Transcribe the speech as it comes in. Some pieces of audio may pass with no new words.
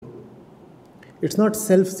It's not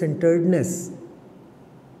self-centeredness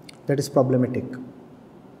that is problematic.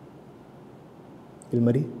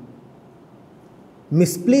 Ilmari?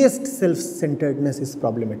 Misplaced self-centeredness is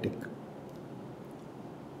problematic.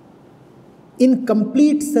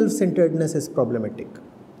 Incomplete self-centeredness is problematic.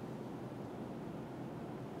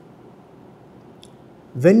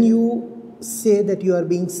 When you say that you are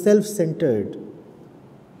being self-centered,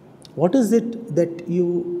 what is it that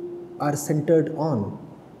you are centered on?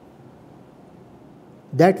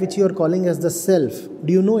 That which you are calling as the self,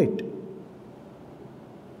 do you know it?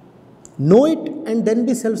 Know it and then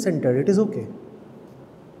be self-centered. It is okay.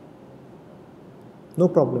 No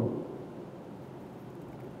problem.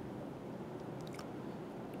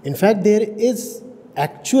 In fact, there is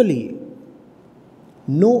actually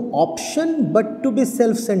no option but to be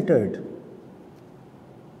self-centered.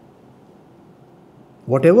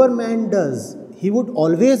 Whatever man does, he would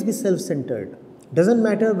always be self-centered. Doesn't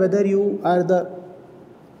matter whether you are the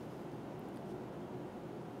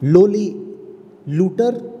lowly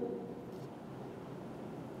looter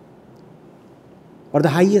or the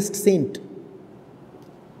highest saint.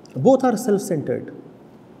 Both are self-centered.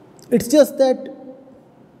 It's just that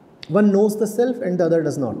one knows the self and the other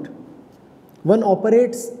does not. One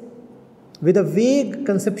operates with a vague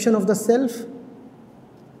conception of the self.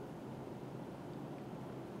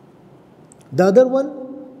 The other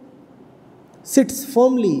one sits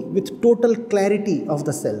firmly with total clarity of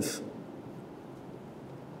the self.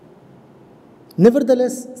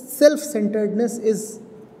 Nevertheless, self-centeredness is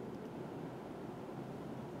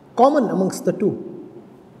common amongst the two.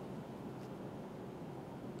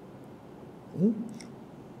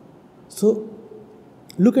 So,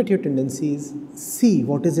 look at your tendencies, see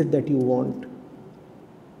what is it that you want.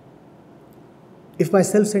 If by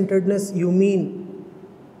self-centeredness you mean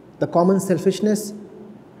the common selfishness,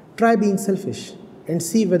 try being selfish and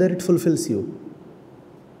see whether it fulfills you.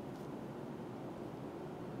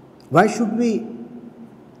 Why should we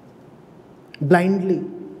blindly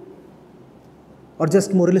or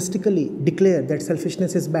just moralistically declare that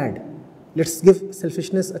selfishness is bad? Let's give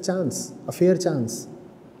selfishness a chance, a fair chance.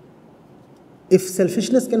 If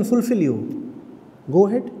selfishness can fulfill you, go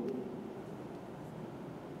ahead.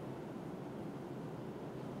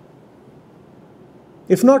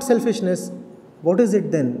 If not selfishness, what is it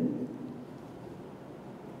then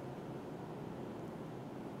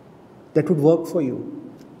that would work for you?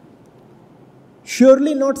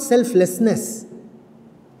 Surely not selflessness.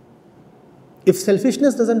 If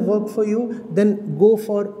selfishness doesn't work for you, then go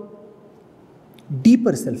for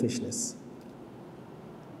deeper selfishness.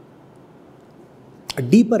 A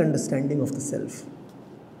deeper understanding of the self.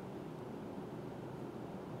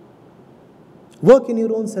 Work in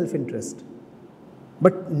your own self-interest.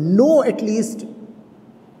 But know at least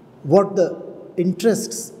what the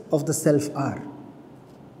interests of the self are.